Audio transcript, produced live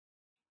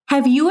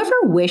Have you ever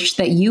wished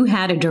that you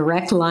had a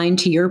direct line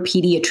to your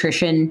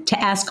pediatrician to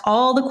ask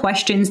all the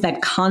questions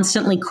that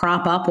constantly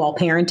crop up while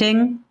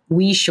parenting?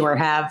 We sure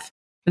have.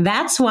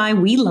 That's why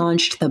we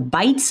launched the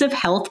Bites of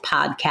Health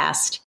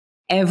podcast.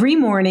 Every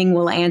morning,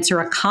 we'll answer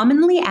a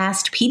commonly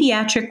asked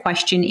pediatric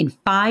question in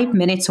 5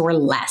 minutes or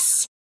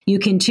less. You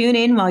can tune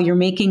in while you're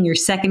making your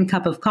second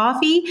cup of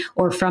coffee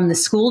or from the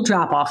school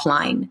drop-off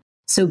line.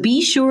 So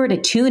be sure to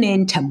tune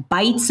in to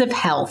Bites of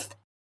Health,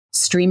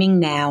 streaming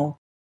now.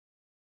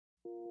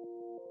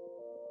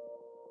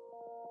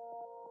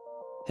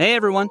 Hey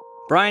everyone,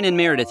 Brian and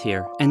Meredith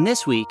here, and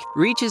this week,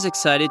 Reach is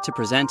excited to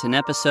present an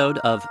episode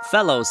of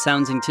fellow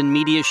Soundsington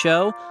media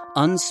show,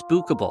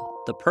 Unspookable,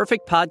 the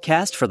perfect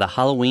podcast for the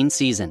Halloween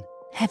season.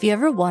 Have you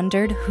ever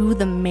wondered who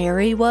the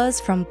Mary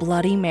was from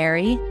Bloody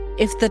Mary?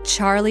 If the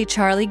Charlie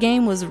Charlie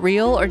game was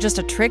real or just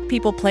a trick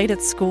people played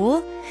at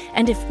school?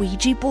 And if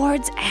Ouija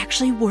boards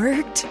actually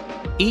worked?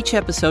 Each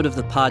episode of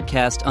the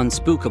podcast,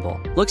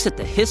 Unspookable, looks at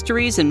the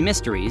histories and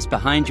mysteries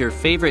behind your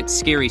favorite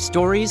scary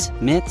stories,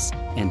 myths,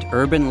 and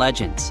urban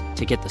legends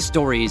to get the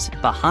stories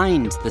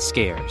behind the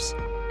scares.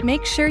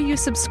 Make sure you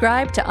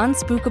subscribe to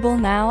Unspookable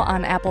now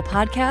on Apple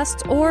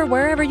Podcasts or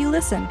wherever you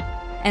listen.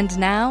 And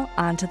now,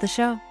 on to the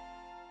show.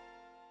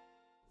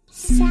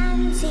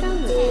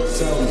 Soundsington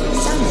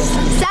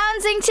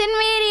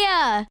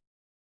Media!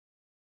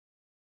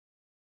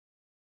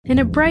 In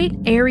a bright,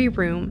 airy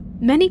room,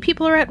 many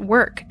people are at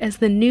work as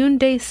the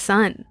noonday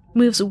sun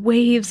moves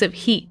waves of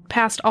heat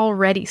past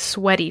already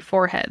sweaty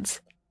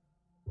foreheads.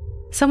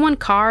 Someone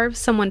carves,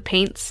 someone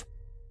paints,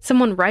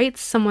 someone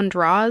writes, someone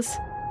draws.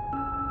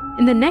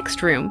 In the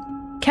next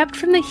room, kept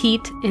from the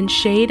heat in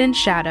shade and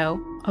shadow,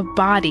 a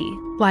body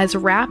lies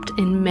wrapped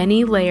in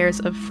many layers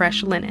of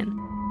fresh linen.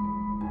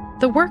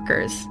 The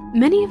workers,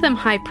 many of them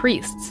high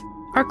priests,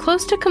 are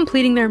close to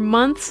completing their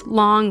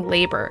months-long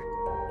labor,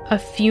 a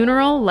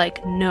funeral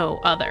like no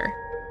other.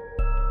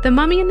 The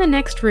mummy in the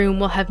next room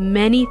will have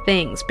many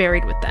things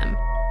buried with them,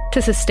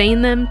 to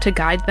sustain them, to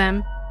guide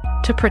them,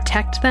 to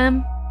protect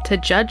them, to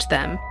judge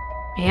them,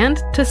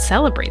 and to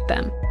celebrate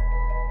them.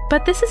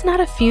 But this is not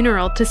a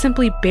funeral to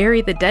simply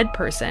bury the dead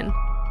person,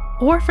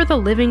 or for the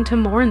living to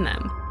mourn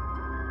them.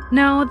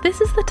 No,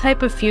 this is the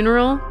type of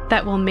funeral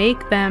that will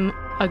make them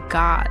a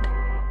god.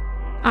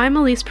 I'm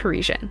Elise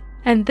Parisian,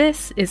 and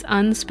this is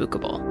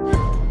Unspookable.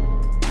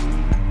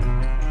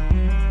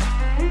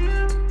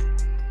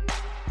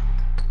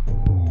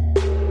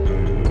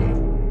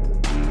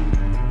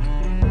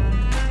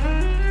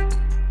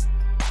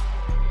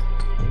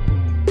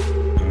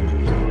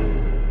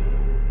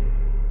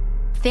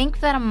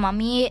 Think that a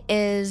mummy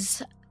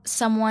is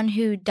someone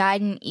who died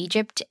in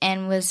Egypt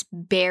and was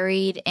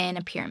buried in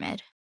a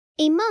pyramid.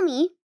 A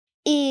mummy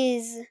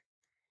is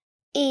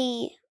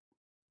a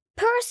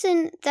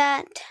person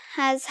that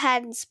has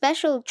had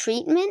special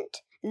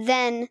treatment,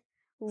 then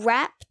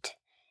wrapped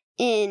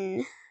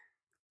in,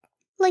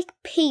 like,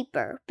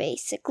 paper,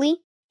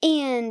 basically.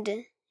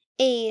 And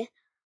a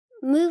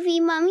movie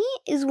mummy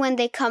is when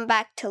they come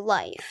back to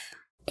life.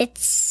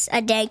 It's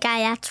a dead guy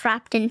that's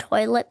wrapped in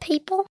toilet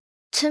paper.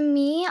 To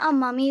me, a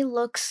mummy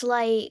looks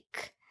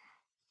like,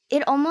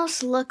 it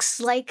almost looks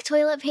like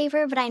toilet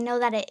paper, but I know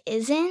that it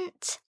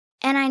isn't.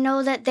 And I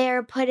know that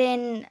they're put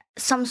in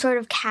some sort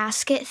of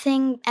casket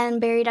thing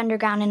and buried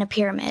underground in a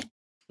pyramid.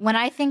 When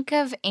I think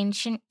of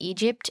ancient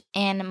Egypt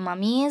and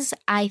mummies,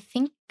 I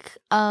think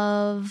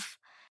of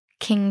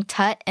King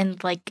Tut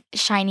and like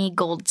shiny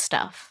gold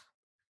stuff.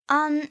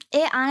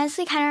 It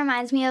honestly kind of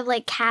reminds me of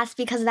like cats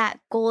because of that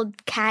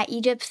gold cat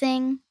Egypt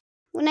thing.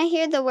 When I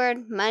hear the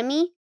word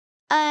mummy,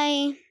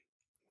 I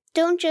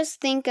don't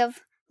just think of,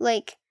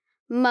 like,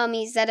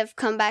 mummies that have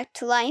come back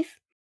to life.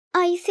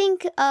 I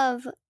think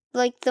of,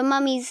 like, the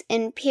mummies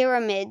in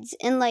pyramids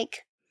and,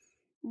 like,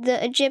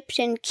 the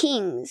Egyptian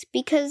kings,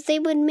 because they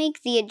would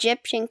make the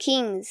Egyptian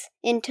kings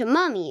into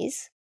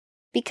mummies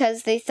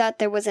because they thought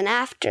there was an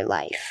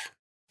afterlife.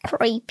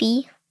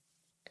 Creepy.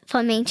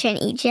 From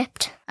ancient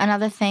Egypt.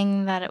 Another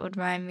thing that it would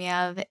remind me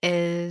of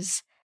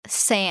is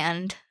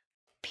sand.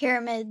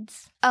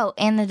 Pyramids. Oh,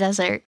 and the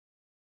desert.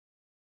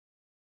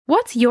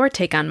 What's your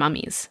take on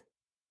mummies?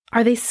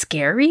 Are they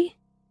scary?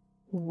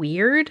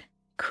 Weird?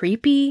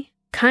 Creepy?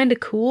 Kinda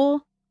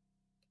cool?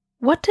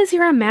 What does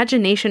your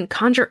imagination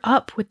conjure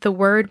up with the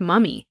word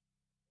mummy?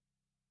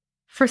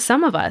 For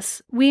some of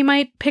us, we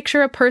might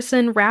picture a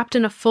person wrapped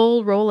in a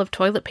full roll of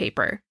toilet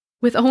paper,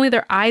 with only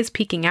their eyes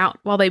peeking out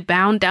while they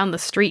bound down the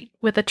street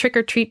with a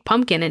trick-or-treat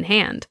pumpkin in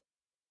hand.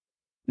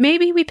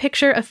 Maybe we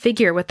picture a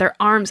figure with their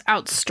arms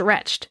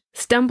outstretched,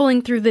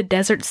 stumbling through the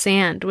desert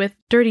sand with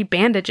dirty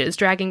bandages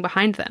dragging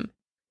behind them.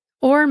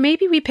 Or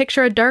maybe we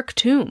picture a dark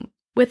tomb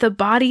with a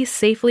body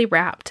safely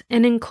wrapped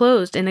and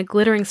enclosed in a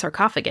glittering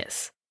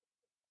sarcophagus.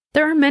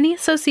 There are many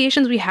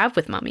associations we have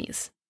with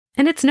mummies,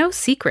 and it's no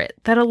secret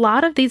that a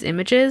lot of these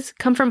images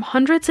come from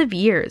hundreds of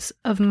years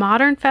of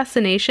modern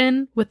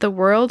fascination with the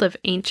world of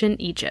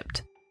ancient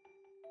Egypt.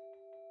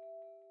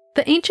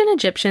 The ancient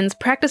Egyptians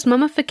practiced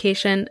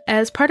mummification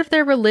as part of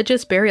their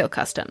religious burial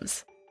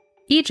customs.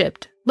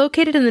 Egypt,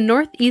 located in the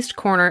northeast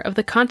corner of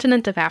the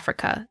continent of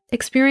Africa,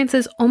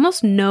 experiences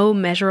almost no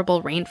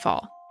measurable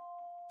rainfall.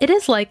 It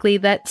is likely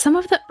that some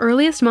of the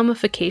earliest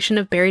mummification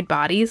of buried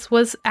bodies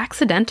was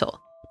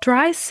accidental.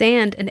 Dry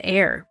sand and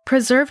air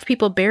preserved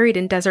people buried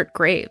in desert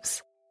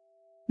graves.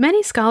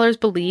 Many scholars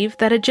believe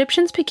that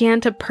Egyptians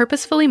began to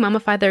purposefully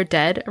mummify their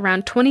dead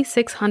around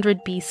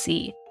 2600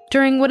 BC,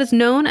 during what is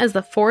known as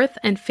the 4th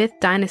and 5th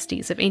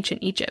dynasties of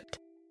ancient Egypt.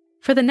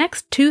 For the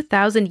next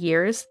 2,000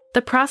 years,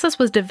 the process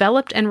was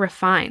developed and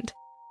refined,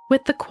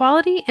 with the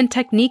quality and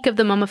technique of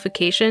the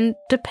mummification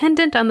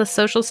dependent on the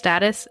social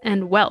status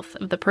and wealth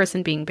of the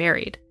person being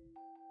buried.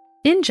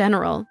 In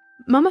general,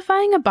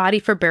 mummifying a body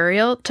for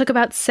burial took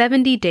about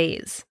 70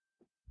 days.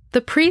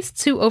 The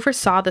priests who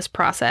oversaw this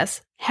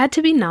process had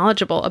to be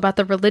knowledgeable about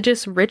the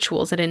religious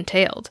rituals it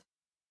entailed,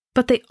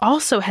 but they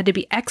also had to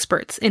be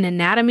experts in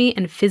anatomy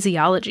and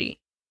physiology.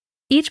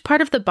 Each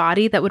part of the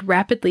body that would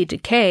rapidly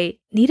decay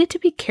needed to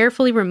be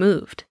carefully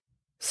removed,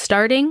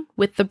 starting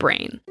with the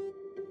brain.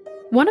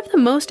 One of the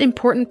most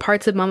important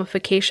parts of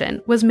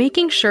mummification was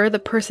making sure the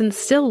person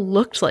still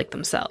looked like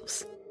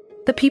themselves.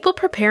 The people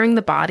preparing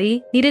the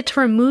body needed to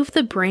remove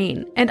the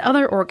brain and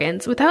other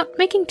organs without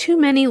making too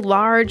many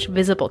large,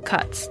 visible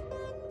cuts.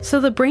 So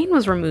the brain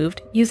was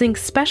removed using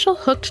special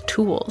hooked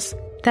tools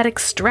that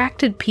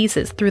extracted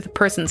pieces through the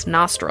person's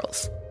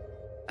nostrils.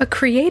 A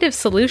creative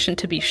solution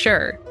to be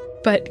sure,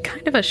 but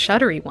kind of a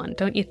shuddery one,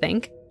 don't you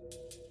think?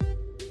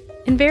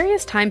 In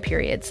various time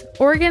periods,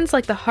 organs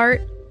like the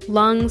heart,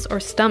 lungs, or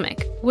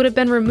stomach would have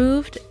been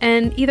removed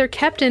and either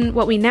kept in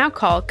what we now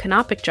call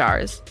canopic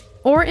jars,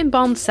 or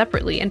embalmed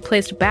separately and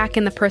placed back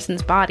in the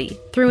person's body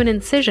through an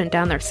incision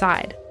down their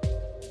side.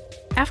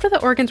 After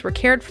the organs were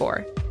cared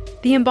for,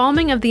 the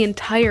embalming of the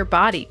entire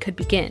body could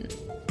begin.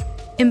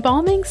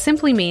 Embalming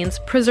simply means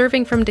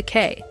preserving from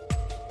decay,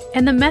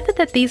 and the method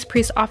that these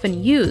priests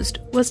often used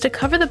was to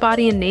cover the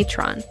body in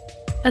natron,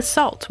 a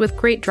salt with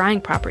great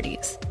drying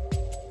properties.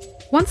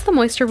 Once the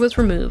moisture was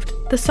removed,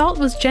 the salt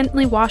was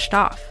gently washed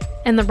off,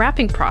 and the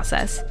wrapping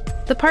process,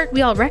 the part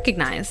we all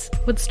recognize,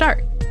 would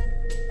start.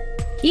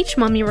 Each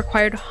mummy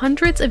required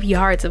hundreds of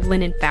yards of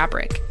linen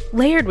fabric,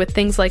 layered with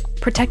things like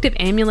protective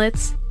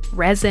amulets,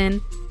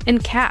 resin,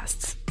 and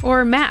casts,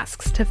 or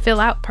masks to fill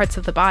out parts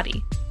of the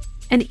body.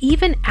 And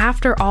even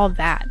after all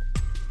that,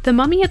 the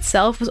mummy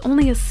itself was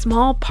only a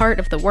small part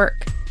of the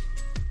work.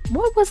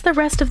 What was the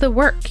rest of the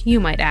work, you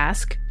might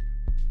ask?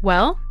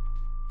 Well,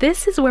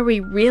 this is where we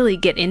really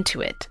get into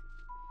it.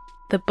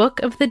 The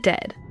Book of the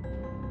Dead.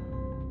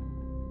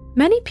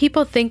 Many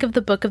people think of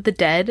the Book of the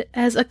Dead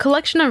as a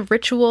collection of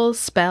rituals,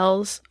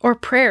 spells, or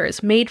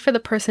prayers made for the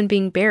person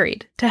being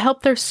buried to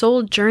help their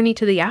soul journey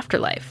to the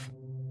afterlife.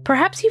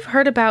 Perhaps you've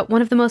heard about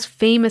one of the most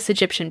famous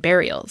Egyptian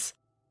burials,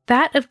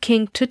 that of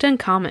King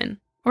Tutankhamun,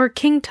 or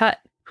King Tut,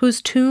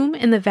 whose tomb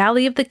in the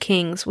Valley of the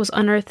Kings was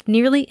unearthed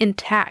nearly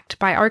intact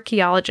by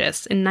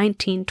archaeologists in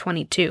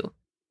 1922.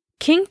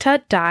 King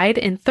Tut died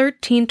in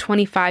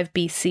 1325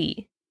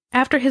 BC,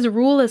 after his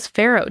rule as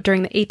pharaoh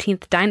during the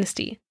 18th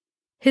dynasty.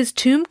 His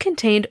tomb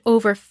contained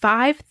over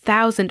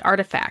 5,000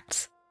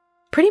 artifacts,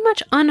 pretty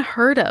much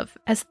unheard of,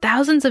 as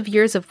thousands of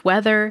years of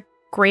weather,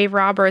 grave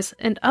robbers,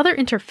 and other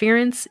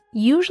interference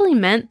usually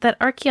meant that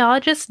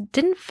archaeologists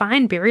didn't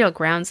find burial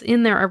grounds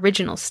in their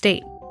original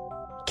state.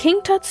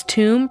 King Tut's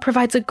tomb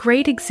provides a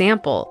great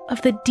example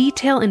of the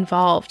detail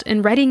involved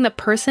in readying the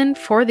person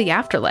for the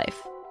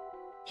afterlife.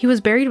 He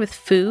was buried with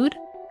food,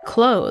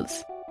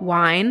 clothes,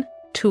 wine,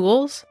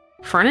 tools,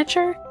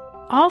 furniture,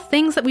 all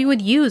things that we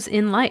would use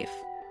in life.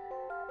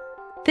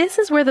 This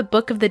is where the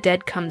Book of the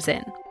Dead comes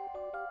in.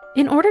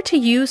 In order to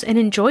use and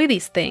enjoy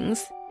these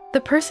things, the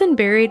person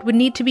buried would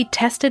need to be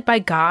tested by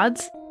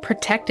gods,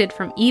 protected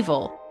from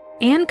evil,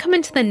 and come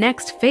into the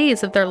next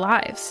phase of their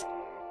lives.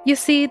 You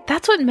see,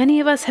 that's what many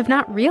of us have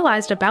not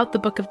realized about the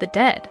Book of the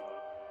Dead.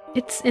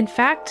 It's, in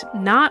fact,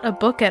 not a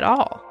book at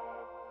all.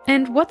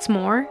 And what's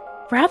more,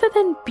 rather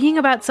than being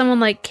about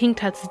someone like King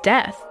Tut's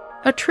death,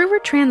 a truer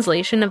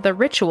translation of the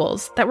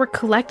rituals that were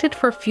collected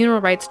for funeral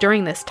rites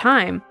during this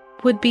time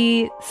would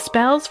be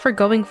spells for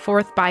going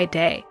forth by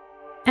day.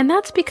 And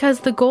that's because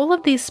the goal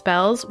of these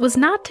spells was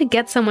not to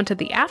get someone to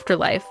the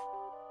afterlife,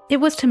 it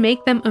was to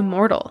make them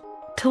immortal,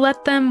 to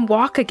let them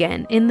walk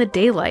again in the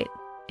daylight,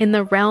 in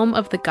the realm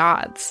of the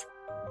gods.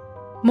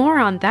 More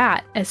on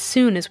that as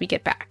soon as we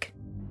get back.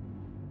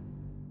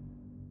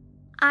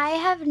 I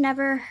have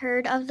never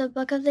heard of the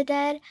Book of the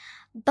Dead,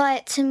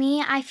 but to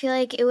me, I feel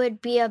like it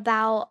would be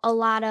about a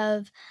lot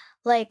of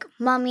like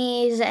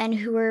mummies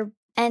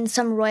and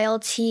some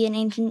royalty in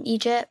ancient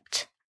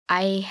Egypt.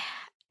 I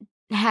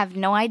have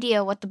no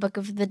idea what the Book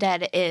of the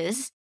Dead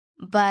is,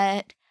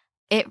 but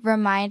it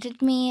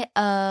reminded me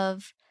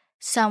of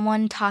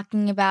someone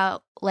talking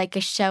about like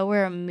a show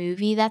or a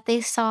movie that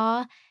they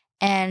saw,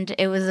 and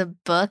it was a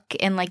book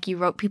and like you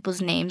wrote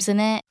people's names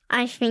in it.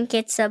 I think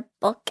it's a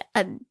book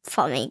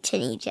from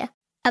ancient Egypt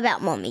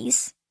about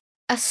mummies.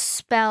 A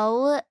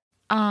spell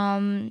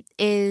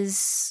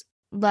is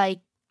like,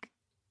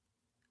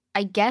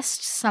 I guess,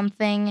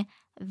 something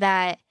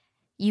that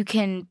you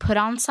can put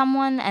on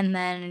someone and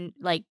then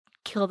like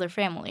kill their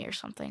family or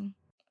something.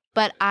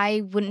 But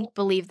I wouldn't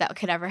believe that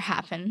could ever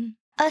happen.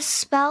 A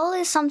spell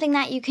is something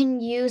that you can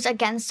use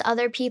against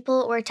other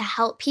people or to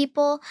help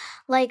people.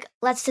 Like,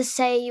 let's just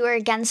say you were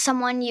against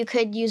someone, you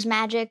could use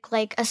magic,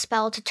 like a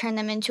spell to turn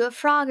them into a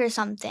frog or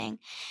something.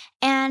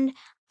 And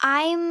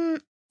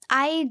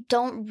I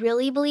don't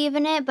really believe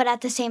in it, but at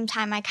the same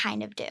time, I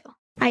kind of do.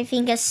 I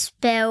think a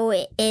spell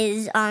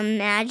is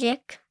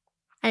magic,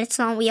 and it's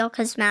not real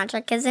because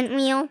magic isn't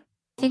real.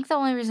 I think the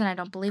only reason I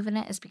don't believe in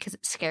it is because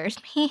it scares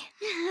me.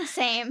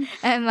 Same.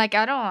 And like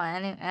I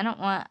don't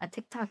want a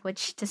TikTok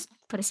witch to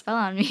put a spell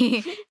on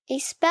me. A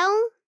spell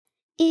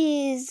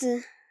is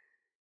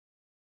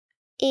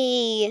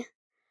a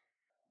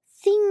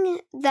thing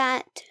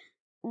that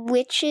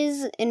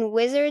witches and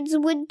wizards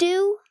would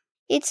do.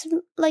 It's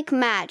like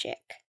magic,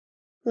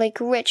 like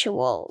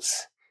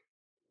rituals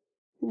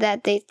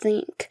that they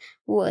think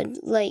would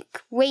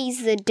like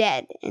raise the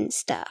dead and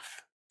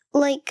stuff.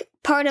 Like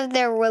part of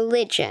their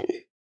religion.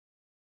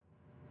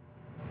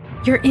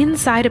 You're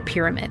inside a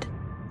pyramid.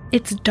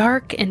 It's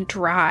dark and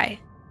dry,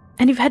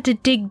 and you've had to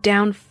dig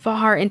down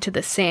far into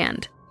the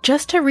sand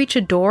just to reach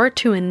a door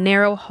to a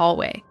narrow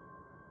hallway.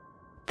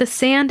 The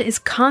sand is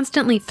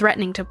constantly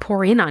threatening to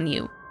pour in on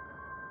you.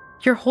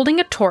 You're holding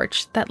a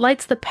torch that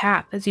lights the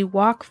path as you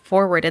walk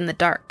forward in the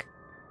dark.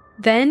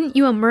 Then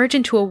you emerge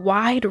into a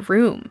wide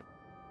room,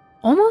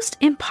 almost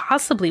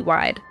impossibly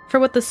wide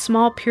for what the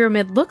small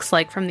pyramid looks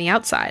like from the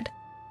outside.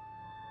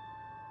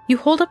 You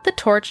hold up the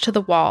torch to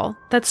the wall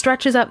that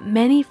stretches up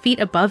many feet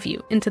above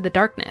you into the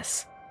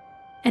darkness,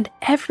 and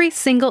every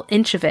single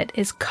inch of it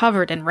is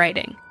covered in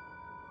writing.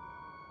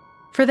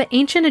 For the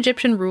ancient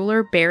Egyptian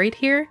ruler buried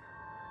here,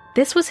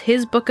 this was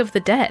his Book of the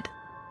Dead.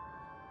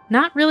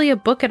 Not really a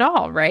book at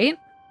all, right?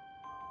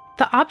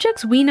 The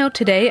objects we know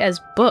today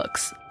as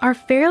books are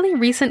fairly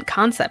recent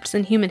concepts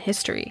in human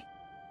history.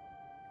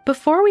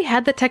 Before we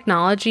had the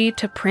technology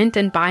to print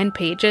and bind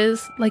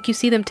pages like you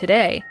see them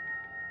today,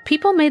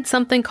 people made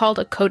something called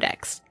a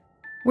codex,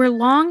 where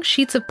long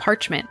sheets of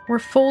parchment were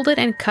folded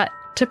and cut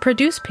to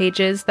produce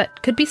pages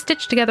that could be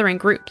stitched together in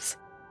groups.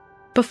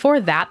 Before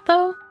that,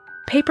 though,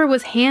 paper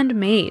was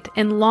handmade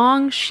in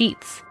long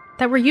sheets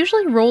that were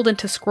usually rolled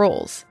into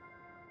scrolls.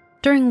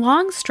 During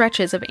long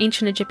stretches of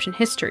ancient Egyptian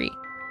history,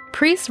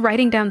 priests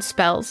writing down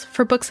spells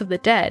for books of the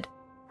dead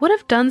would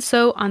have done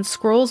so on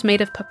scrolls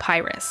made of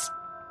papyrus.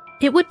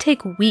 It would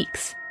take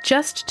weeks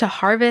just to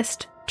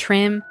harvest,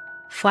 trim,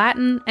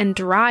 flatten, and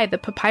dry the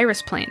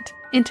papyrus plant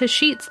into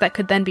sheets that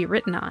could then be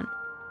written on.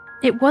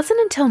 It wasn't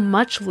until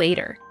much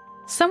later,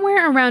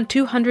 somewhere around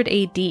 200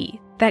 AD,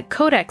 that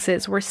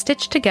codexes were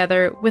stitched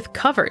together with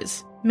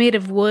covers made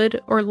of wood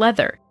or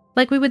leather,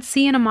 like we would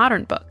see in a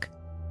modern book.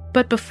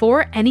 But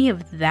before any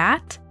of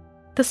that,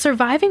 the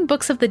surviving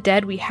books of the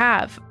dead we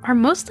have are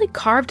mostly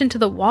carved into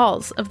the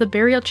walls of the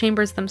burial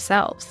chambers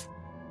themselves.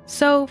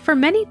 So, for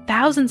many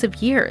thousands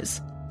of years,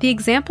 the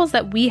examples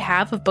that we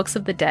have of books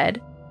of the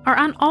dead are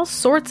on all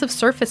sorts of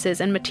surfaces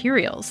and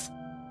materials,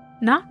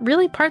 not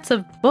really parts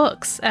of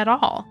books at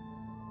all.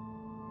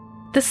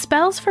 The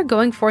spells for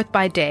going forth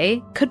by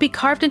day could be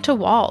carved into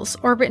walls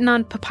or written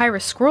on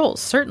papyrus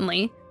scrolls,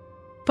 certainly,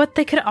 but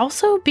they could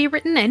also be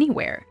written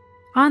anywhere,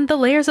 on the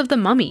layers of the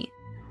mummy,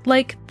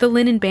 like the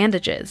linen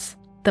bandages,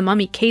 the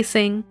mummy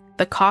casing,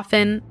 the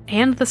coffin,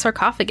 and the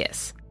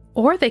sarcophagus,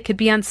 or they could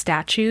be on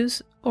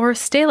statues or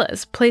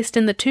stelas placed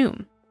in the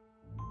tomb.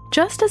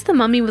 Just as the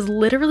mummy was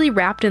literally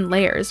wrapped in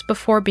layers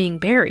before being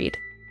buried,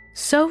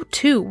 so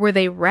too were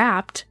they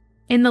wrapped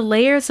in the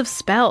layers of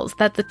spells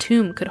that the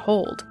tomb could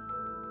hold.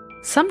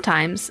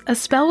 Sometimes, a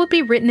spell would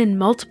be written in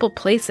multiple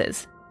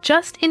places,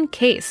 just in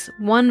case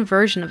one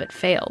version of it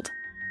failed.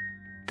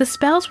 The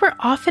spells were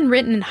often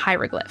written in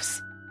hieroglyphs,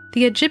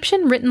 the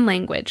Egyptian written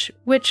language,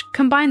 which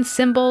combines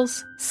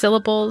symbols,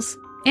 syllables,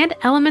 and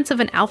elements of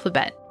an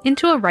alphabet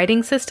into a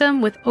writing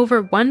system with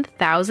over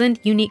 1,000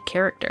 unique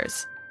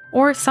characters.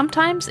 Or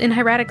sometimes in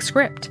hieratic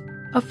script,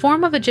 a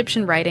form of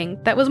Egyptian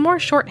writing that was more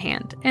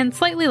shorthand and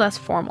slightly less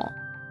formal.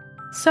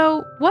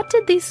 So, what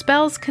did these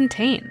spells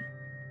contain?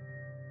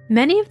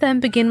 Many of them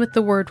begin with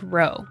the word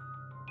ro,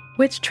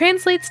 which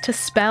translates to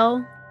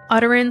spell,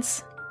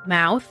 utterance,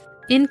 mouth,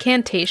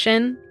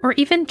 incantation, or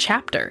even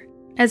chapter,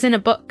 as in a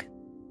book.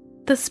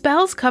 The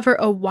spells cover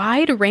a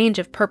wide range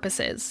of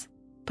purposes,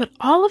 but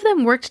all of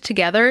them worked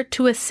together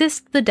to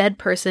assist the dead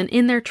person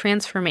in their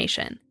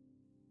transformation.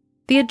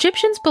 The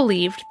Egyptians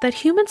believed that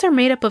humans are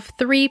made up of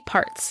 3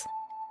 parts: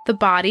 the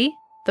body,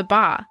 the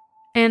ba,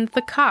 and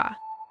the ka.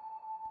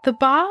 The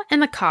ba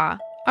and the ka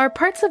are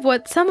parts of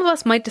what some of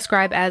us might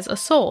describe as a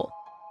soul.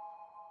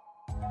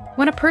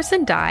 When a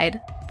person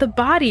died, the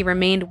body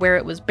remained where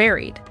it was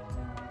buried.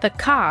 The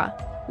ka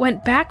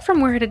went back from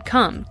where it had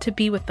come to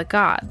be with the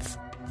gods,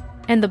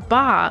 and the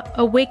ba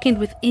awakened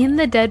within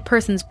the dead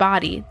person's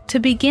body to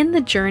begin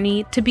the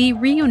journey to be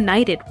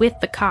reunited with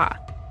the ka.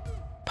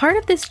 Part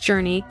of this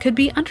journey could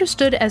be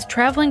understood as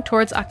traveling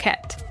towards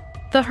Akhet,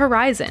 the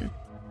horizon,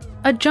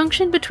 a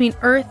junction between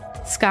earth,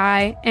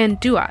 sky, and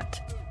Duat,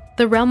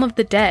 the realm of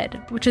the dead,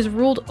 which is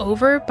ruled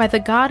over by the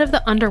god of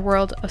the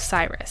underworld,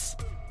 Osiris.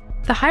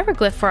 The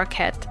hieroglyph for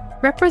Akhet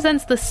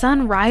represents the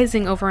sun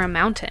rising over a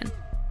mountain.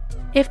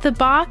 If the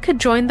Ba could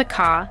join the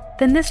Ka,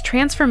 then this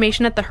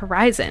transformation at the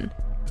horizon,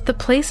 the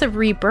place of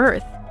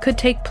rebirth, could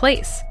take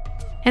place,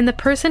 and the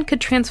person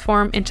could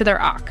transform into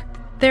their Ak,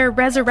 their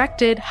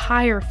resurrected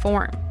higher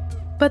form.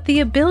 But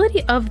the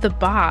ability of the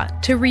Ba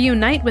to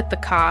reunite with the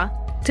Ka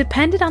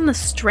depended on the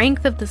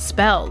strength of the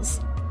spells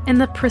and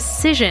the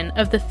precision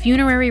of the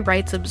funerary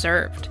rites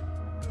observed.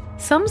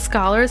 Some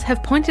scholars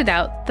have pointed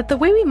out that the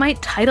way we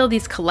might title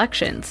these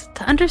collections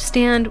to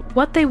understand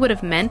what they would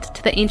have meant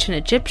to the ancient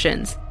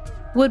Egyptians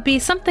would be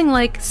something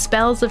like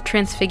Spells of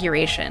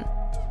Transfiguration.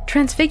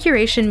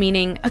 Transfiguration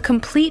meaning a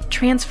complete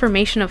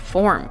transformation of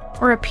form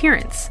or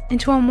appearance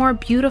into a more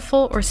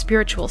beautiful or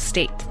spiritual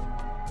state.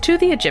 To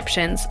the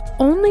Egyptians,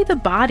 only the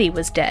body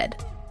was dead.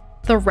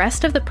 The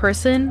rest of the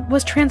person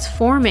was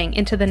transforming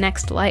into the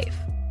next life.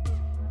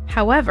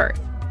 However,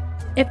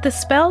 if the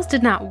spells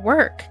did not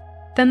work,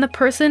 then the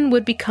person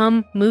would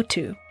become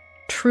Mutu,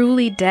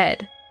 truly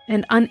dead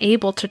and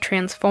unable to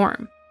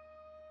transform.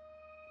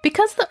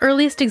 Because the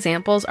earliest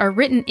examples are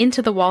written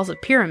into the walls of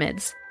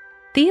pyramids,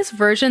 these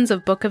versions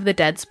of Book of the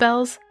Dead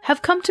spells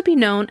have come to be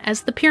known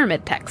as the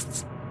pyramid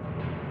texts.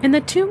 In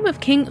the tomb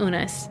of King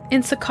Unas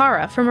in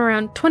Saqqara from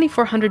around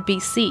 2400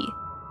 BC,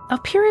 a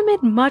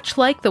pyramid much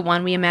like the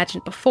one we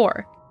imagined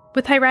before,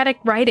 with hieratic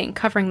writing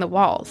covering the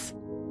walls.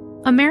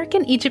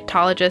 American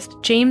Egyptologist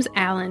James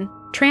Allen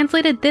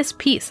translated this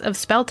piece of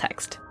spell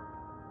text.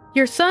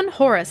 "Your son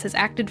Horus has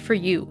acted for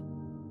you.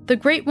 The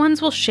great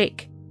ones will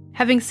shake,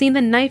 having seen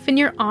the knife in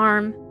your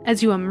arm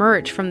as you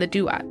emerge from the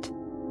duat.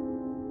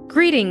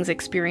 Greetings,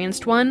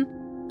 experienced one.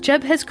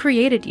 Jeb has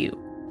created you.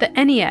 The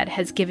Ennead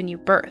has given you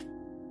birth.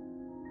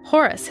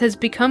 Horus has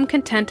become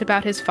content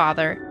about his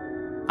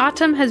father.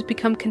 Atum has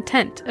become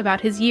content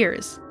about his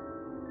years.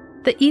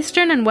 The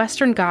eastern and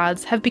western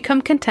gods have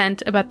become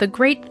content about the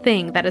great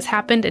thing that has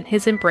happened in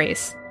his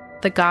embrace,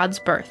 the god's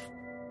birth.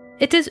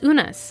 It is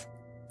Unas.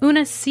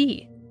 Unas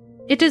see.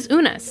 It is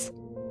Unas.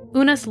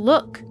 Unas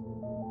look.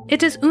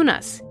 It is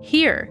Unas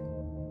here.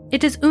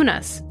 It is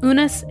Unas.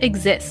 Unas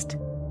exist.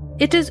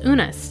 It is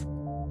Unas.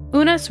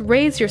 Unas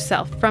raise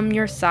yourself from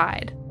your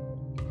side."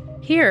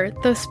 Here,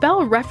 the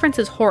spell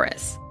references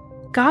Horus,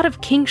 god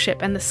of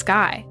kingship and the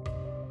sky,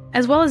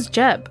 as well as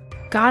Jeb,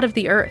 god of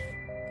the earth,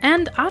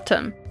 and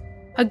Atum,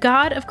 a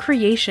god of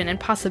creation and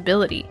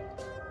possibility,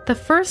 the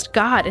first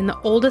god in the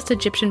oldest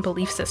Egyptian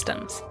belief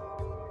systems.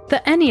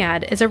 The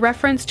Ennead is a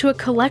reference to a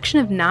collection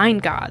of 9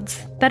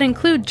 gods that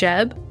include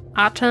Jeb,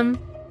 Atum,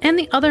 and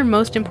the other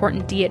most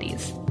important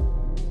deities.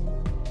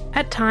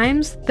 At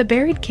times, the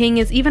buried king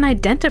is even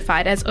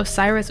identified as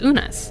Osiris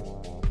Unas,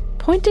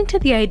 pointing to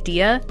the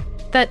idea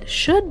that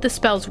should the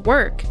spells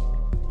work,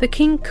 the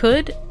king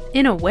could,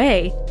 in a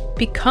way,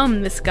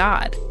 become this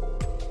god.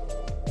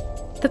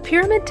 The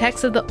pyramid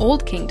texts of the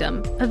Old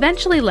Kingdom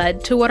eventually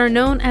led to what are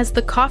known as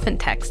the coffin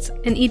texts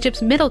in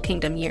Egypt's Middle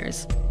Kingdom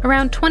years,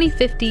 around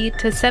 2050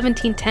 to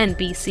 1710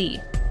 BC.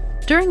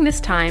 During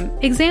this time,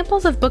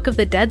 examples of Book of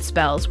the Dead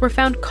spells were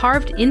found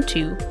carved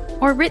into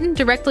or written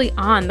directly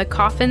on the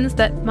coffins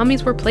that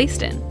mummies were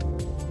placed in.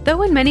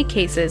 Though in many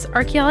cases,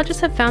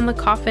 archaeologists have found the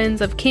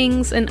coffins of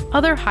kings and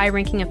other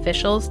high-ranking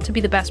officials to be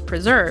the best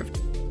preserved,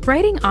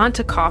 writing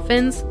onto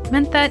coffins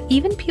meant that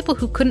even people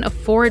who couldn't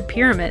afford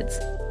pyramids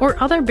or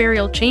other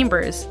burial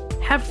chambers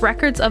have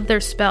records of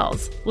their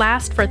spells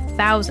last for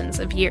thousands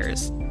of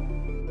years.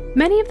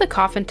 Many of the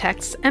coffin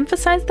texts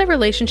emphasize the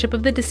relationship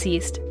of the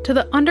deceased to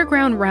the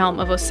underground realm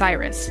of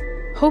Osiris,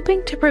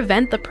 hoping to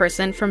prevent the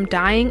person from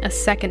dying a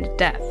second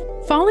death,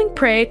 falling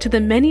prey to the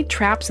many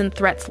traps and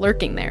threats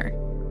lurking there.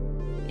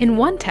 In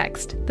one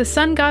text, the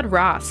sun god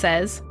Ra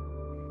says,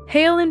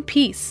 "Hail in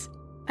peace!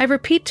 I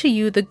repeat to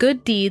you the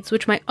good deeds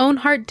which my own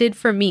heart did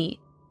for me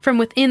from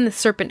within the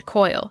serpent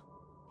coil,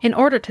 in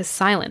order to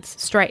silence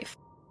strife.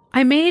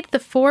 I made the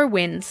 4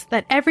 winds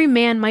that every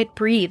man might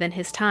breathe in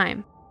his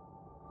time.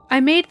 I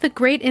made the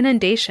great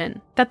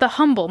inundation that the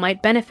humble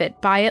might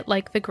benefit by it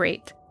like the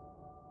great.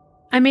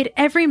 I made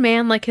every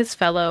man like his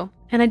fellow,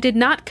 and I did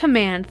not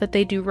command that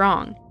they do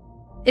wrong.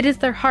 It is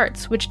their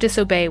hearts which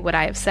disobey what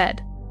I have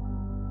said.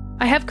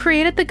 I have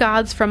created the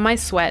gods from my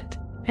sweat,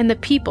 and the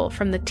people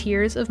from the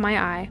tears of my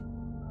eye."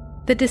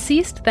 The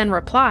deceased then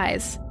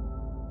replies,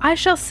 "I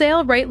shall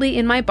sail rightly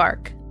in my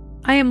bark.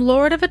 I am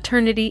lord of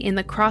eternity in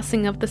the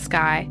crossing of the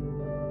sky.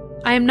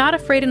 I am not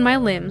afraid in my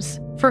limbs,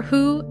 for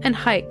Hu and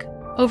Hike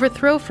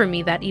overthrow for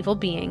me that evil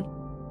being.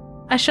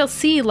 I shall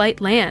see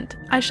light land,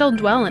 I shall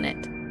dwell in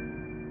it.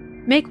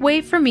 Make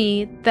way for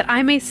me, that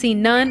I may see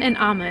Nun and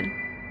Amun.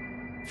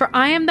 For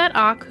I am that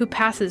Ak who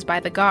passes by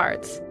the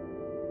guards.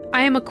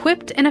 I am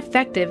equipped and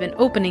effective in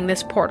opening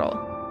this portal.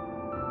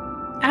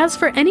 As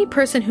for any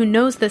person who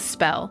knows this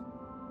spell,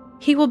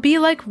 he will be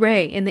like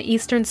Re in the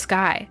eastern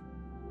sky,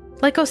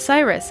 like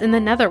Osiris in the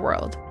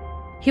netherworld.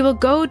 He will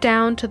go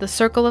down to the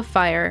circle of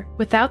fire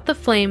without the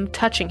flame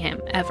touching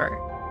him ever."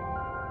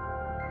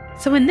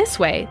 So in this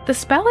way, the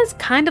spell is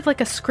kind of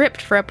like a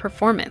script for a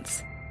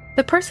performance.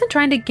 The person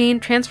trying to gain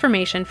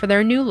transformation for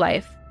their new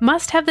life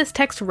must have this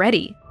text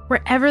ready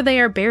wherever they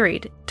are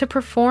buried to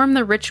perform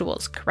the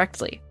rituals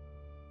correctly.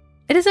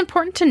 It is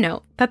important to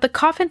note that the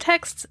coffin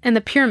texts and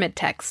the pyramid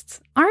texts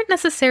aren't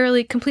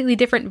necessarily completely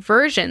different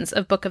versions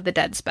of Book of the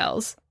Dead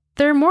spells.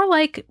 They're more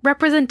like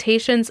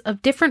representations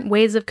of different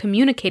ways of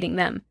communicating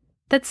them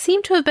that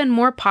seem to have been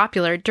more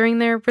popular during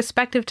their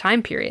respective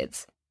time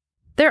periods.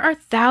 There are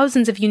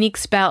thousands of unique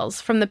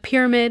spells from the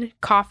pyramid,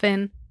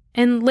 coffin,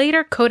 and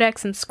later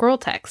codex and scroll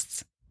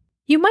texts.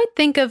 You might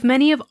think of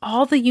many of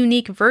all the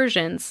unique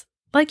versions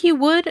like you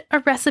would a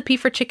recipe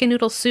for chicken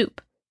noodle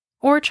soup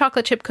or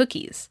chocolate chip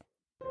cookies.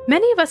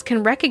 Many of us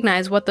can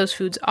recognize what those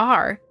foods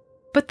are,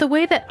 but the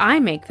way that I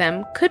make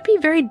them could be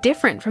very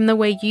different from the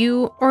way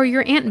you or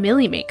your Aunt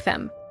Millie make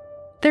them.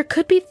 There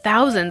could be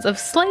thousands of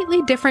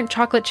slightly different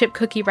chocolate chip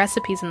cookie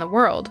recipes in the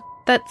world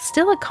that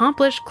still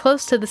accomplish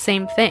close to the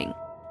same thing.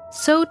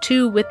 So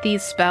too with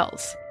these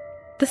spells.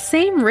 The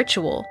same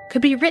ritual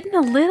could be written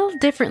a little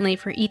differently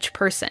for each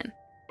person.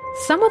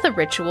 Some of the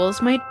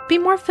rituals might be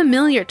more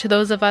familiar to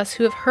those of us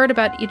who have heard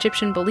about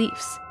Egyptian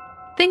beliefs.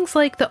 Things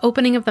like the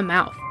opening of the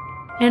mouth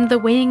and the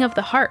weighing of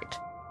the heart.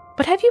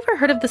 But have you ever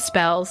heard of the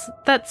spells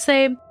that,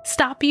 say,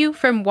 stop you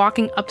from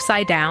walking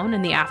upside down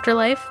in the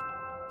afterlife,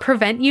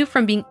 prevent you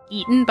from being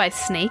eaten by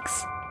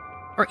snakes,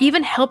 or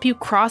even help you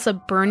cross a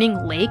burning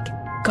lake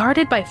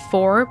guarded by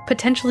 4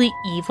 potentially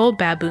evil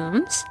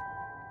baboons?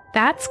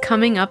 That's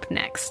coming up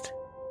next.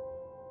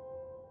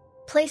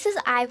 Places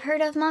I've heard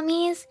of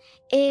mummies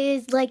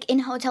is like in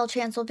Hotel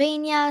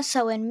Transylvania,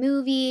 so in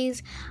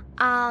movies.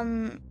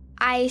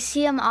 I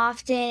see them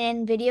often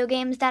in video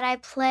games that I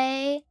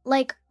play.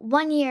 Like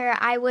one year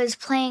I was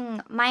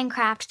playing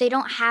Minecraft. They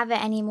don't have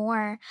it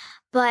anymore,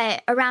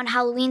 but around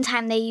Halloween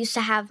time they used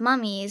to have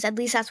mummies. At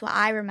least that's what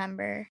I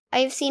remember.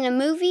 I've seen a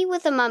movie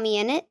with a mummy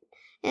in it,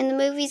 and the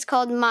movie's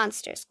called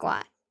Monster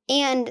Squad,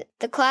 and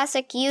the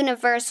classic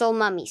Universal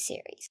Mummy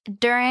series.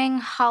 During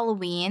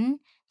Halloween,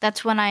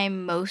 that's when I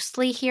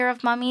mostly hear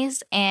of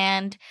mummies,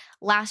 and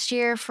last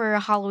year for a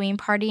Halloween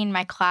party in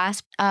my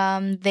class,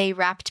 they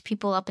wrapped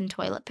people up in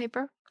toilet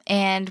paper,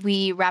 and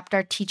we wrapped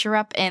our teacher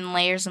up in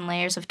layers and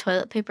layers of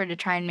toilet paper to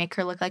try and make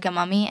her look like a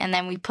mummy, and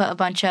then we put a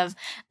bunch of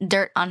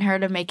dirt on her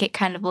to make it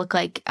kind of look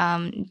like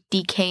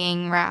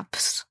decaying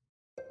wraps.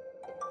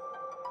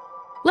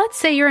 Let's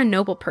say you're a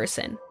noble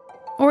person,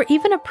 or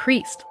even a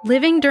priest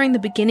living during the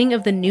beginning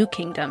of the New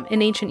Kingdom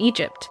in ancient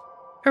Egypt,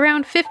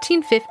 around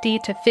 1550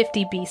 to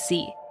 50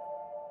 BC.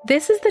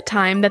 This is the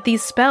time that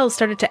these spells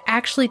started to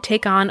actually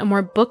take on a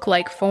more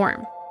book-like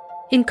form,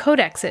 in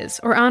codexes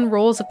or on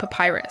rolls of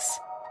papyrus.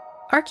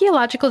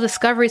 Archaeological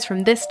discoveries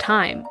from this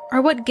time are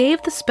what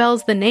gave the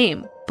spells the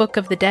name Book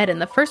of the Dead in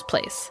the first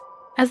place,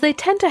 as they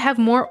tend to have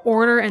more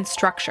order and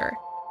structure,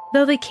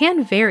 though they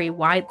can vary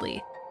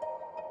widely.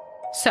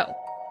 So,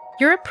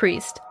 you're a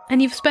priest,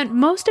 and you've spent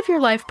most of your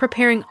life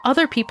preparing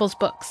other people's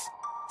books,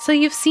 so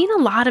you've seen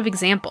a lot of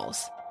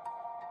examples.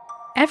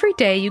 Every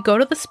day you go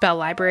to the spell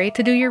library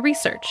to do your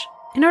research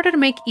in order to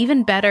make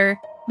even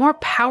better, more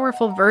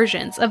powerful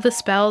versions of the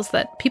spells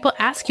that people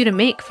ask you to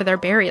make for their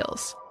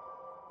burials.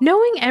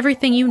 Knowing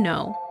everything you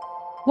know,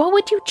 what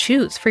would you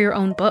choose for your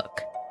own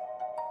book?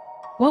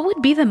 What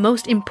would be the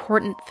most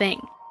important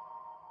thing?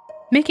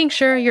 Making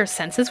sure your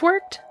senses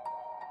worked?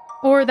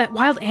 Or that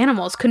wild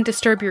animals couldn't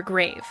disturb your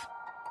grave?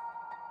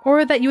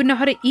 Or that you would know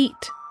how to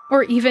eat?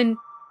 Or even,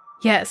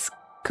 yes,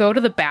 go to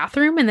the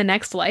bathroom in the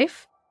next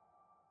life?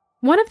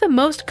 One of the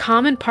most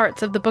common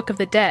parts of the Book of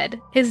the Dead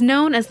is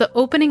known as the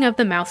opening of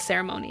the mouth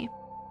ceremony.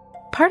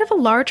 Part of a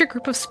larger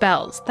group of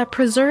spells that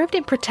preserved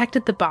and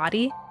protected the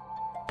body,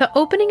 the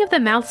opening of the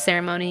mouth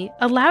ceremony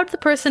allowed the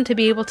person to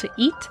be able to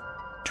eat,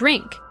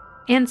 drink,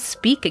 and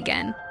speak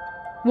again.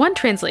 One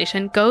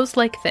translation goes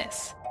like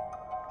this: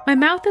 "My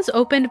mouth is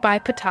opened by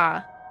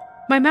Ptah.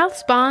 My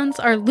mouth's bonds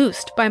are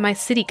loosed by my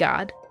city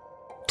god.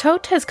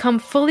 Tot has come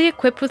fully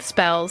equipped with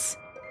spells.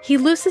 He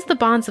looses the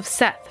bonds of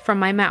Seth from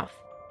my mouth.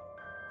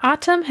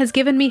 Atum has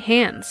given me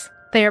hands.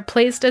 They are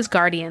placed as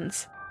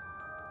guardians.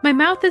 My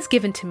mouth is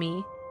given to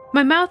me.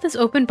 My mouth is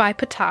opened by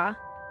Ptah,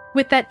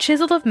 with that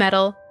chisel of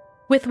metal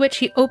with which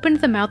he opened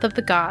the mouth of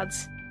the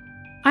gods.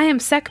 I am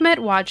Sekhmet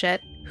Wadjet,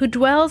 who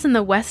dwells in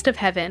the west of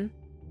heaven.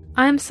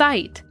 I am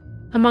Sait,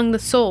 among the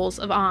souls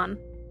of On."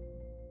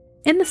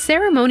 In the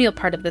ceremonial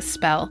part of this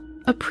spell,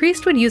 a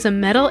priest would use a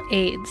metal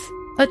adze,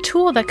 a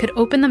tool that could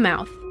open the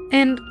mouth,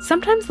 and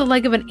sometimes the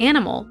leg of an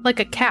animal, like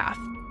a calf,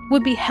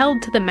 would be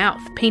held to the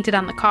mouth painted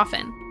on the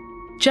coffin.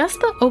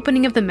 Just the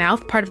opening of the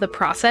mouth part of the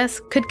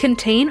process could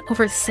contain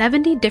over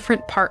 70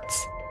 different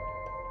parts.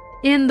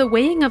 In the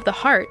weighing of the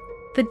heart,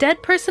 the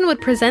dead person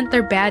would present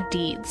their bad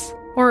deeds,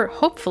 or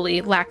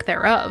hopefully lack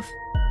thereof,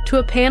 to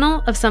a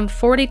panel of some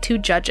 42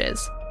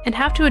 judges, and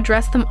have to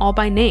address them all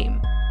by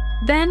name.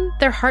 Then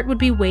their heart would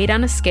be weighed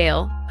on a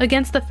scale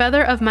against the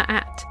feather of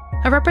Ma'at,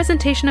 a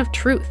representation of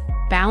truth,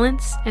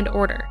 balance, and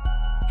order.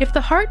 If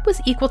the heart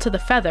was equal to the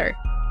feather,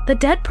 the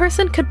dead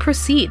person could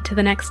proceed to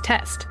the next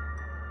test.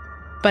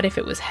 But if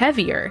it was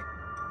heavier,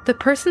 the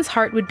person's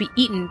heart would be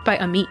eaten by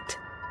Amit,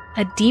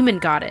 a demon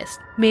goddess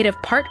made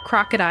of part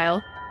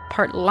crocodile,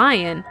 part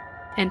lion,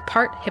 and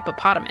part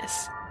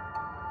hippopotamus.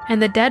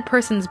 and the dead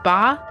person's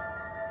ba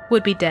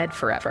would be dead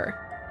forever.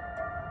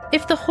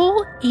 If the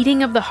whole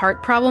eating of the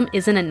heart problem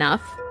isn't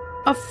enough,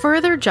 a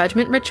further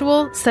judgment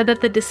ritual said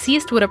that the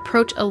deceased would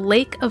approach a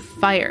lake of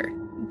fire,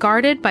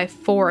 guarded by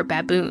 4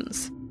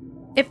 baboons.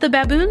 If the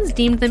baboons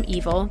deemed them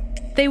evil,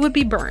 they would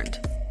be burned.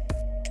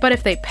 But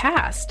if they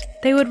passed,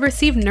 they would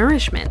receive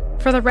nourishment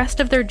for the rest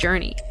of their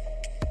journey.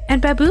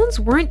 And baboons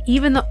weren't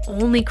even the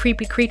only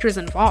creepy creatures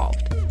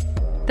involved.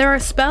 There are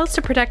spells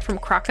to protect from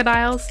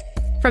crocodiles,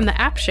 from the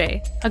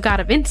Apshe, a god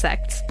of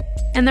insects,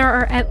 and there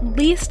are at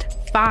least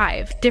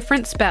 5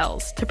 different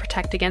spells to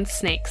protect against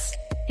snakes,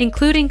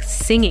 including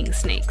singing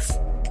snakes.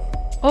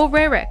 O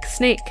Rerek,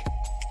 snake,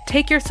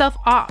 take yourself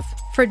off,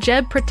 for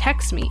Jeb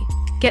protects me.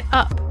 Get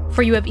up,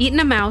 for you have eaten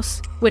a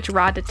mouse, which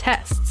Ra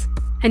detests,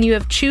 and you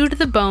have chewed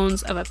the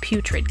bones of a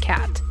putrid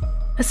cat.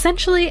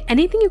 Essentially,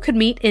 anything you could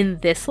meet in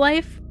this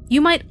life, you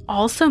might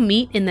also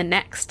meet in the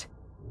next.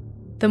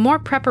 The more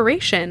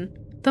preparation,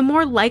 the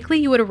more likely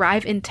you would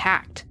arrive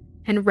intact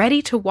and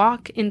ready to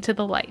walk into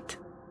the light.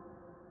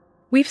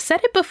 We've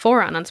said it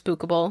before on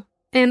Unspookable,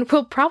 and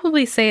we'll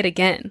probably say it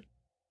again.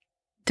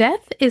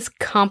 Death is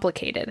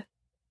complicated.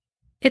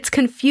 It's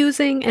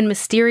confusing and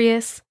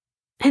mysterious,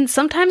 and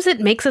sometimes it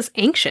makes us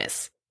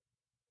anxious.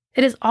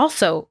 It is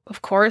also,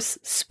 of course,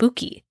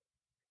 spooky,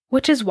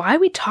 which is why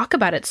we talk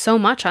about it so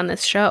much on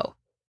this show.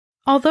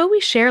 Although we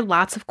share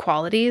lots of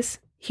qualities,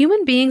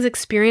 human beings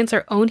experience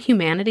our own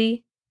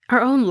humanity,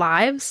 our own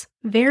lives,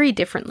 very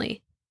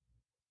differently.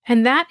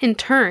 And that, in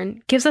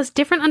turn, gives us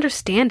different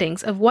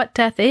understandings of what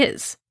death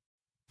is.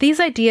 These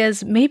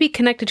ideas may be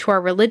connected to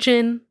our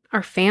religion,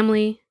 our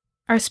family,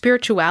 our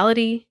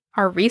spirituality,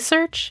 our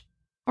research,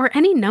 or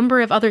any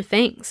number of other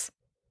things.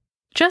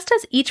 Just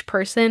as each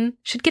person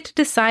should get to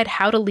decide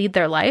how to lead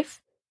their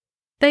life,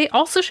 they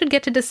also should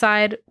get to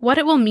decide what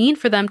it will mean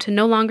for them to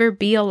no longer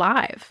be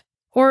alive,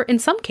 or in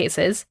some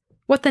cases,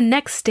 what the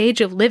next stage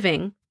of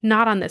living,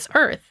 not on this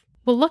earth,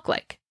 will look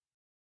like.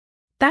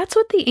 That's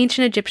what the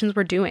ancient Egyptians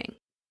were doing.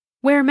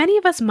 Where many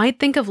of us might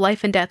think of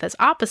life and death as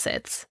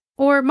opposites,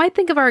 or might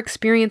think of our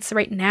experience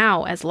right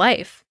now as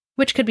life,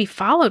 which could be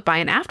followed by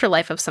an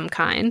afterlife of some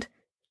kind,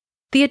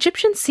 the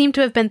Egyptians seem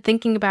to have been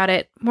thinking about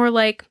it more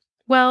like,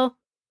 well,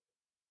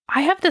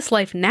 I have this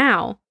life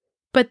now,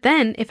 but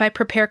then if I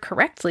prepare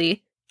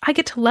correctly, I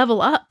get to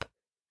level up.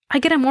 I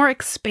get a more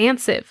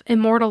expansive,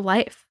 immortal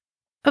life.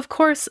 Of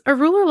course, a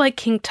ruler like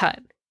King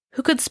Tut,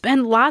 who could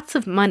spend lots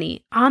of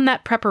money on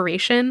that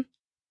preparation,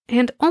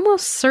 and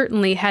almost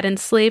certainly had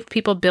enslaved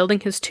people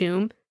building his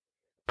tomb,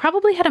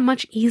 probably had a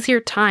much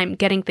easier time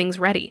getting things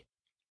ready.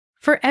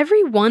 For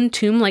every one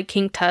tomb like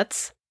King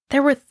Tut's,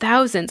 there were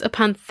thousands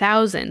upon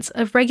thousands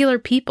of regular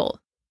people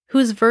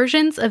whose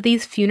versions of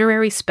these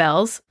funerary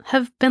spells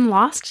have been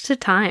lost to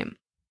time.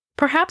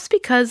 Perhaps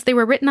because they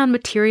were written on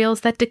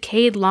materials that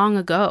decayed long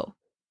ago,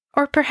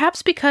 or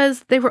perhaps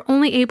because they were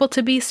only able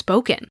to be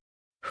spoken.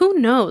 Who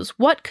knows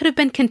what could have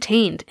been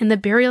contained in the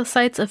burial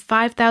sites of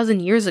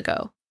 5,000 years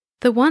ago,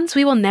 the ones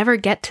we will never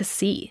get to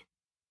see?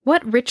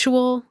 What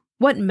ritual,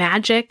 what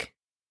magic,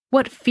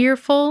 what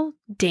fearful,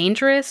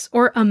 dangerous,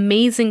 or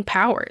amazing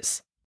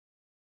powers?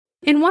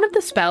 In one of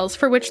the spells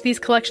for which these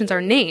collections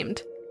are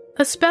named,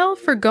 a spell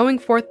for going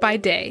forth by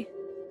day,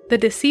 the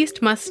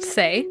deceased must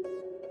say,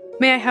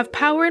 "May I have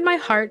power in my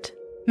heart,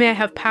 may I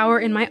have power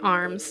in my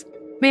arms,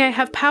 may I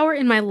have power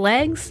in my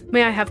legs,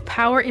 may I have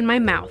power in my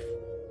mouth.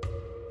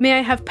 May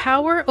I have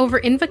power over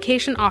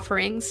invocation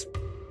offerings,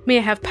 may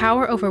I have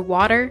power over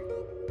water,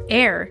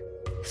 air,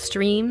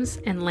 streams,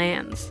 and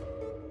lands."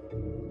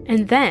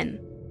 And then,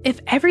 if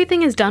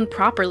everything is done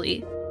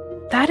properly,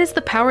 that is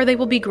the power they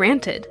will be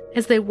granted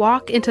as they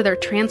walk into their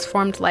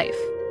transformed life.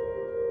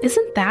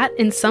 Isn't that,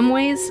 in some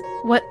ways,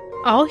 what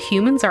all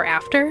humans are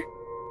after?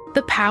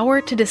 The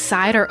power to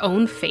decide our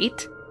own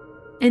fate?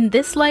 In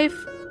this life,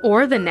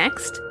 or the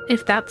next,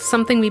 if that's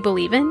something we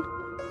believe in?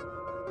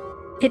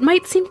 It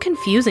might seem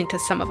confusing to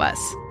some of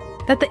us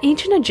that the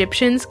ancient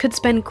Egyptians could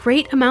spend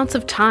great amounts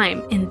of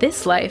time in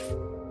this life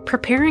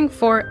preparing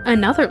for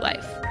another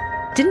life.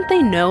 Didn't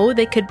they know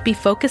they could be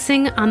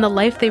focusing on the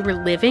life they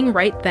were living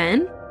right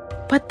then?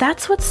 But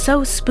that's what's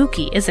so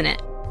spooky, isn't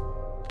it?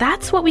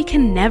 That's what we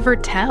can never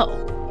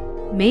tell.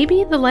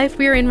 Maybe the life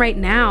we are in right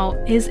now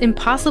is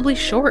impossibly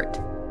short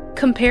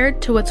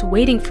compared to what's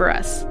waiting for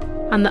us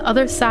on the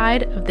other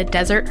side of the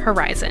desert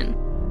horizon.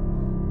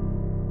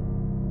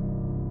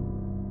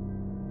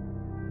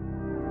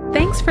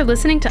 Thanks for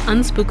listening to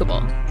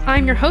Unspookable.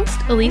 I'm your host,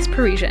 Elise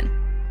Parisian.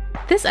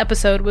 This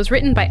episode was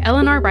written by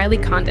Eleanor Riley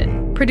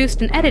Condon,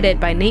 produced and edited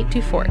by Nate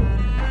Dufort.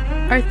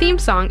 Our theme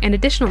song and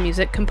additional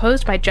music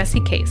composed by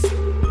Jesse Case.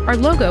 Our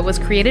logo was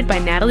created by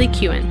Natalie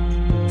Kewen.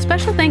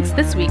 Special thanks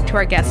this week to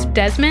our guests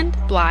Desmond,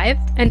 Blythe,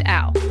 and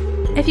Al.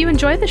 If you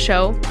enjoy the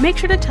show, make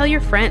sure to tell your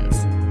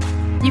friends.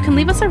 You can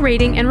leave us a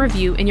rating and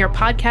review in your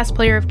podcast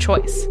player of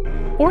choice,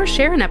 or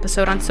share an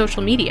episode on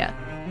social media.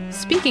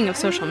 Speaking of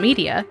social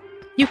media,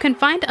 you can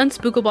find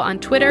Unspookable on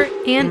Twitter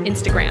and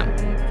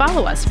Instagram.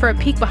 Follow us for a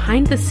peek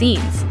behind the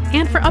scenes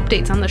and for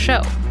updates on the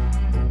show.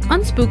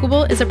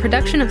 Unspookable is a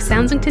production of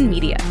Soundsington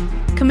Media.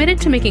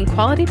 committed to making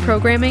quality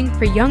programming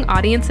for young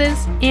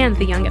audiences and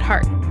the young at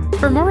heart.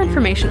 For more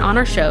information on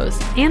our shows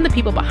and the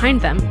people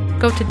behind them,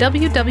 go to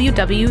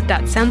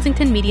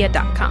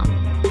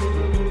www.soundsingtonmedia.com.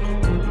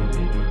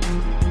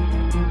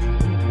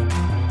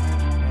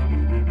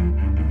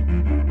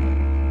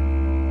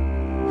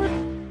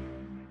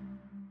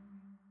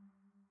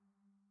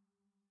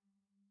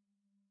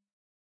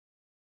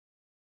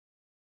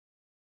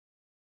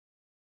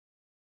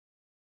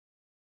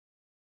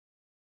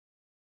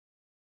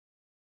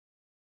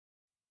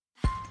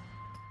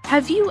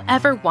 Have you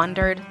ever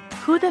wondered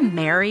who the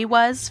Mary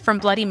was from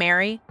Bloody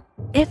Mary?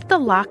 If the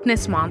Loch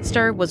Ness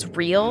Monster was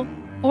real,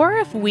 or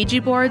if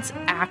Ouija boards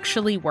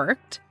actually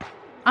worked?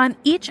 On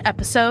each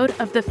episode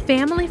of the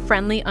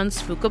family-friendly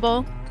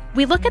Unspookable,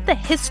 we look at the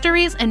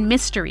histories and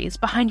mysteries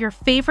behind your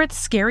favorite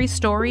scary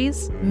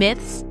stories,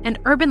 myths, and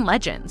urban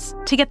legends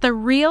to get the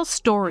real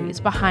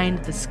stories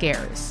behind the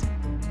scares.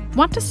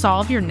 Want to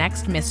solve your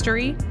next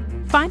mystery?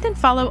 Find and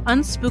follow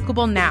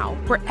Unspookable now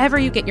wherever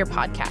you get your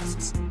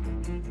podcasts.